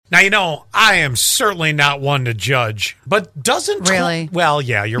Now, I am certainly not one to judge, but doesn't... Really? Well,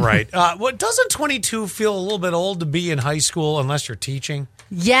 yeah, you're right. Doesn't 22 feel a little bit old to be in high school unless you're teaching?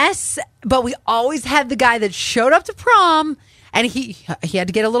 Yes, but we always had the guy that showed up to prom, and he had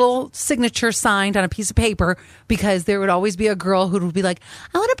to get a little signature signed on a piece of paper because there would always be a girl who would be like,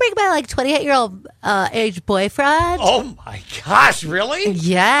 I want to bring my 28-year-old age boyfriend. Oh, my gosh, really?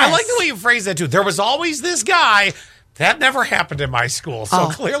 Yes. I like the way you phrase that, too. There was always this guy... That never happened in my school. So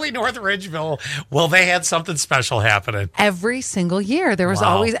clearly North Ridgeville, they had something special happening. Every single year. There was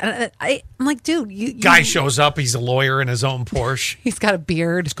always... I'm like, dude, you... Guy shows up. He's a lawyer in his own Porsche. He's got a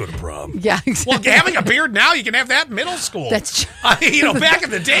beard. Let's go to prom. Yeah, exactly. Well, having a beard now, you can have that in middle school. That's true. Back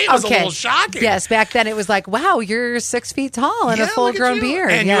in the day, it was a little shocking. Yes, back then it was like, wow, you're 6 feet tall and a full-grown beard.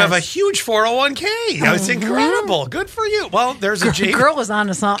 And you have a huge 401k. It's incredible. Good for you. Well, there's a JV. Girl was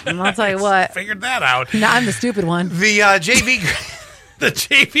onto something. I'll tell you what. Figured that out. No, I'm the stupid one. The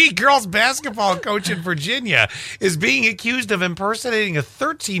JV girls basketball coach in Virginia is being accused of impersonating a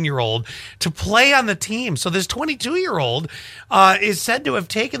 13-year-old to play on the team. So this 22-year-old is said to have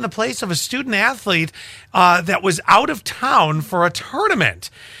taken the place of a student athlete that was out of town for a tournament.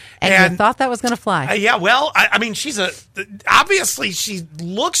 And you thought that was going to fly. Yeah, well, I mean, obviously she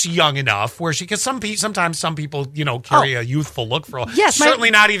looks young enough where sometimes some people, carry a youthful look for her. Yes,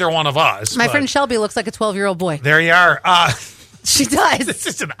 certainly not either one of us. My friend Shelby looks like a 12-year-old boy. There you are. She does. This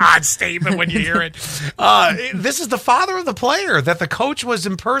is an odd statement when you hear it. This is the father of the player that the coach was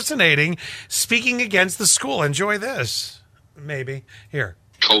impersonating, speaking against the school. Enjoy this. Maybe. Here.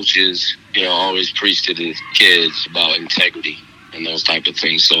 Coaches, always preach to the kids about integrity and those type of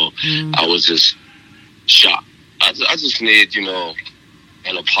things. So I was just shocked. I just need, an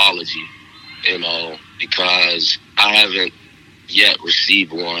apology, because I haven't yet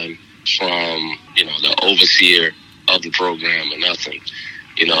received one from, the overseer of the program or nothing.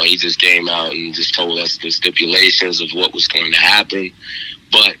 He just came out and just told us the stipulations of what was going to happen,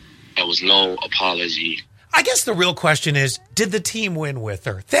 but there was no apology. I guess the real question is, did the team win with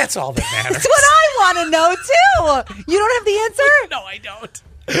her? That's all that matters. That's what I want to know, too. You don't have the answer? No, I don't.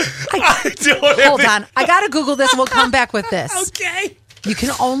 I don't. Hold on. I got to Google this and we'll come back with this. Okay. You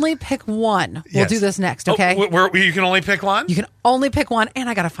can only pick one. We'll do this next, okay? You can only pick one? You can only pick one, and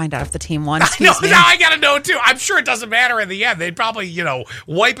I got to find out if the team won. Now I got to know, too. I'm sure it doesn't matter in the end. They'd probably,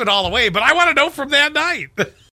 wipe it all away, but I want to know from that night.